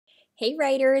Hey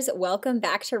writers, welcome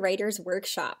back to Writers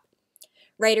Workshop.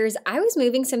 Writers, I was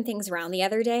moving some things around the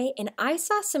other day and I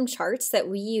saw some charts that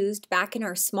we used back in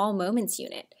our small moments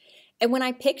unit. And when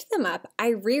I picked them up, I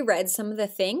reread some of the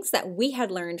things that we had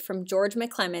learned from George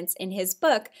McClements in his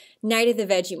book, Night of the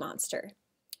Veggie Monster.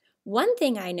 One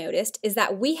thing I noticed is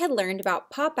that we had learned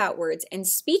about pop-out words and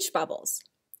speech bubbles.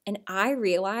 And I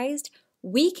realized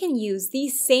we can use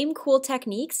these same cool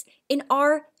techniques in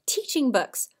our teaching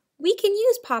books. We can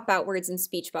use pop-out words and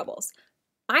speech bubbles.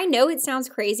 I know it sounds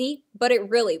crazy, but it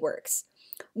really works.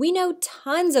 We know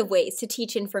tons of ways to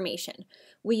teach information.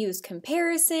 We use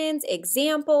comparisons,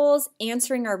 examples,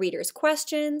 answering our readers'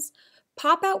 questions.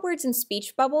 Pop-out words and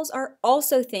speech bubbles are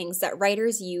also things that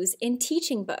writers use in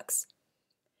teaching books.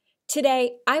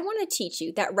 Today, I want to teach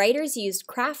you that writers use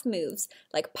craft moves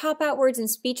like pop-out words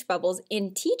and speech bubbles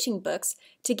in teaching books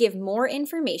to give more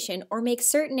information or make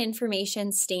certain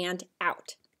information stand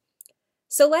out.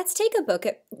 So let's take a look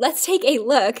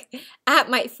at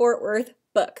my Fort Worth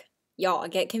book. Y'all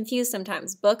get confused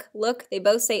sometimes. Book, look, they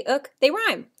both say ook, they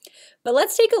rhyme. But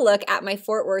let's take a look at my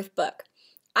Fort Worth book.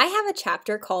 I have a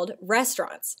chapter called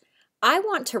Restaurants. I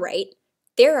want to write,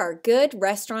 there are good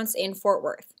restaurants in Fort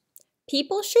Worth.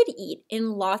 People should eat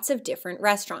in lots of different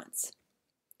restaurants.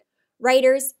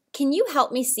 Writers, can you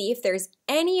help me see if there's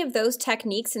any of those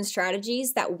techniques and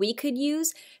strategies that we could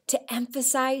use to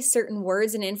emphasize certain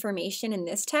words and information in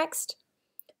this text?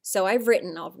 So I've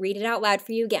written, I'll read it out loud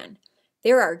for you again.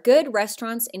 There are good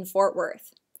restaurants in Fort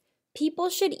Worth. People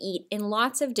should eat in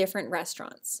lots of different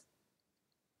restaurants.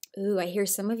 Ooh, I hear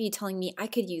some of you telling me I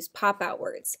could use pop-out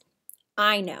words.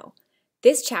 I know.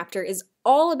 This chapter is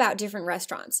all about different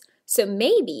restaurants. So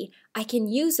maybe I can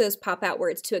use those pop-out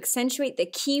words to accentuate the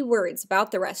key words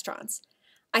about the restaurants.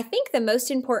 I think the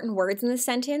most important words in the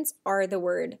sentence are the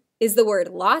word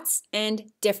lots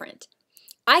and different.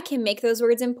 I can make those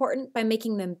words important by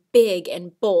making them big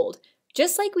and bold,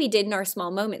 just like we did in our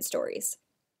small moment stories.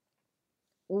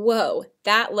 Whoa,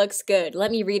 that looks good.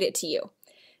 Let me read it to you.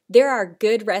 There are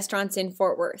good restaurants in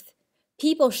Fort Worth.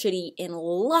 People should eat in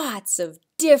lots of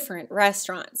different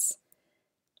restaurants.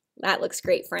 That looks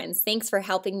great, friends. Thanks for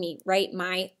helping me write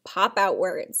my pop-out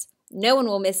words. No one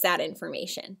will miss that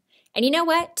information. And you know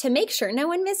what? To make sure no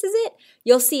one misses it,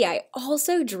 you'll see I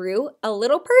also drew a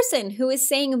little person who is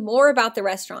saying more about the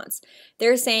restaurants.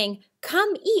 They're saying,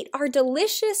 come eat our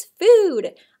delicious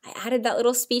food. I added that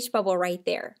little speech bubble right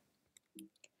there.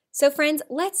 So friends,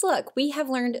 let's look. We have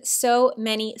learned so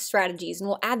many strategies, and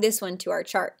we'll add this one to our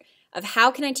chart of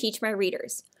how can I teach my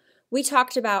readers. We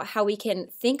talked about how we can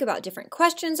think about different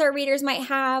questions our readers might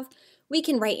have. We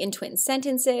can write in twin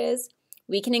sentences.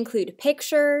 We can include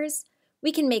pictures.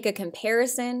 We can make a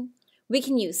comparison. We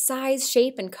can use size,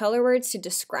 shape, and color words to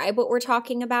describe what we're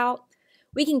talking about.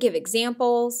 We can give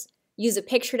examples, use a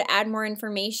picture to add more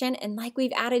information, and like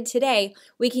we've added today,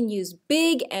 we can use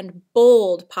big and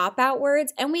bold pop-out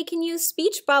words, and we can use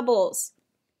speech bubbles.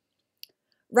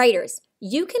 Writers,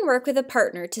 you can work with a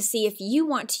partner to see if you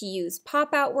want to use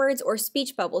pop-out words or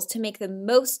speech bubbles to make the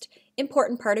most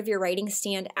important part of your writing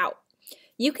stand out.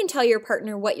 You can tell your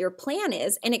partner what your plan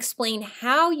is and explain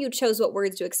how you chose what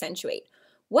words to accentuate.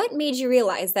 What made you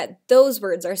realize that those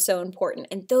words are so important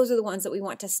and those are the ones that we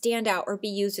want to stand out or be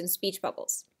used in speech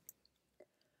bubbles?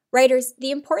 Writers,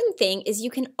 the important thing is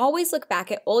you can always look back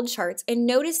at old charts and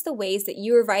notice the ways that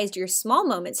you revised your small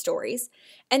moment stories,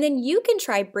 and then you can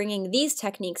try bringing these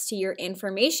techniques to your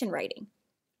information writing.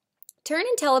 Turn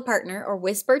and tell a partner or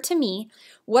whisper to me,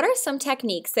 what are some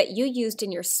techniques that you used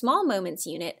in your small moments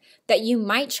unit that you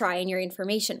might try in your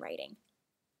information writing?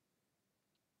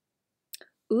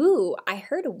 Ooh, I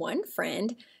heard one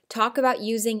friend talk about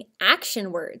using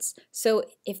action words. So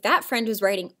if that friend was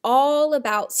writing all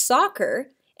about soccer,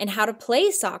 and how to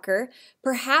play soccer,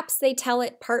 perhaps they tell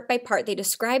it part by part. They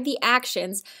describe the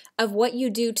actions of what you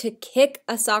do to kick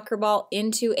a soccer ball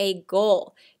into a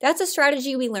goal. That's a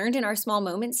strategy we learned in our small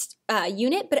moments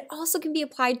unit, but it also can be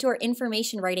applied to our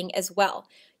information writing as well.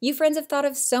 You friends have thought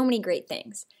of so many great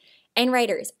things. And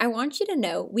writers, I want you to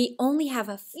know we only have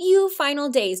a few final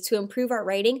days to improve our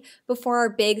writing before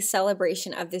our big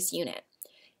celebration of this unit.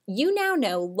 You now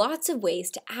know lots of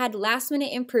ways to add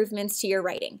last-minute improvements to your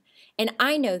writing, and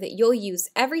I know that you'll use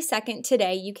every second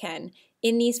today you can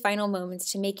in these final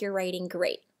moments to make your writing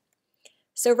great.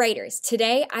 So writers,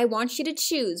 today I want you to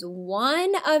choose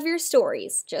one of your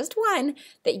stories, just one,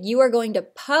 that you are going to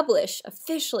publish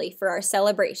officially for our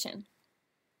celebration.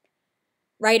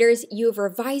 Writers, you have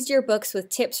revised your books with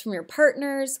tips from your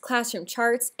partners, classroom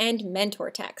charts, and mentor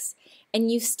texts.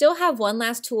 And you still have one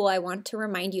last tool I want to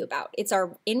remind you about. It's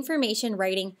our information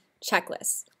writing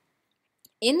checklist.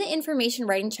 In the information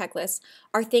writing checklist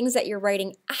are things that your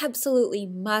writing absolutely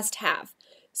must have.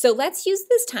 So let's use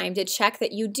this time to check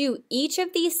that you do each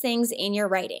of these things in your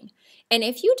writing. And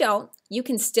if you don't, you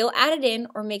can still add it in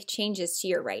or make changes to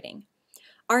your writing.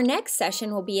 Our next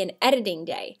session will be an editing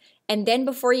day, and then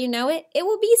before you know it, it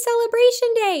will be celebration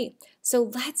day. So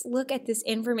let's look at this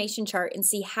information chart and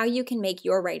see how you can make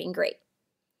your writing great.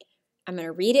 I'm going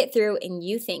to read it through and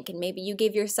you think, and maybe you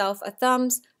give yourself a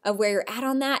thumbs of where you're at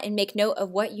on that and make note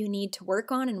of what you need to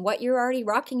work on and what you're already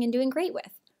rocking and doing great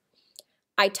with.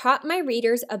 I taught my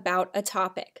readers about a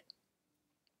topic.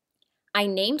 I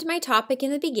named my topic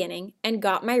in the beginning and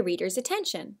got my readers'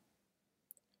 attention.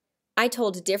 I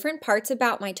told different parts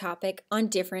about my topic on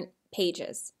different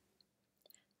pages.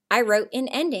 I wrote an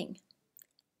ending.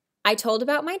 I told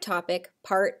about my topic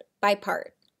part by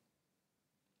part.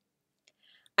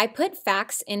 I put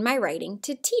facts in my writing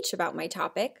to teach about my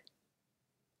topic.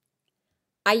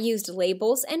 I used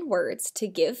labels and words to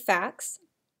give facts.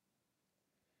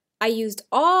 I used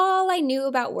all I knew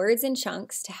about words in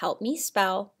chunks to help me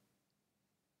spell.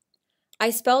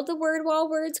 I spelled the word wall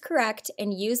words correct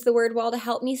and used the word wall to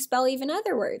help me spell even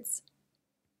other words.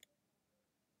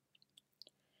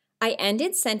 I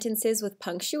ended sentences with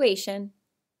punctuation.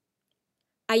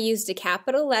 I used a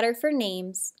capital letter for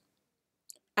names.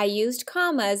 I used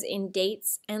commas in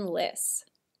dates and lists.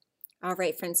 All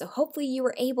right, friends, so hopefully you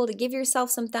were able to give yourself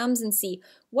some thumbs and see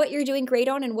what you're doing great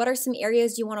on and what are some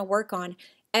areas you want to work on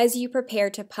as you prepare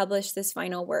to publish this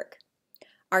final work.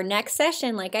 Our next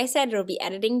session, like I said, it'll be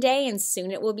editing day and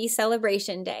soon it will be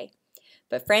celebration day.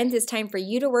 But friends, it's time for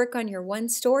you to work on your one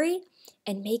story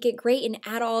and make it great and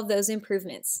add all of those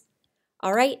improvements.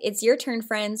 All right, it's your turn,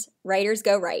 friends. Writers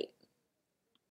go write.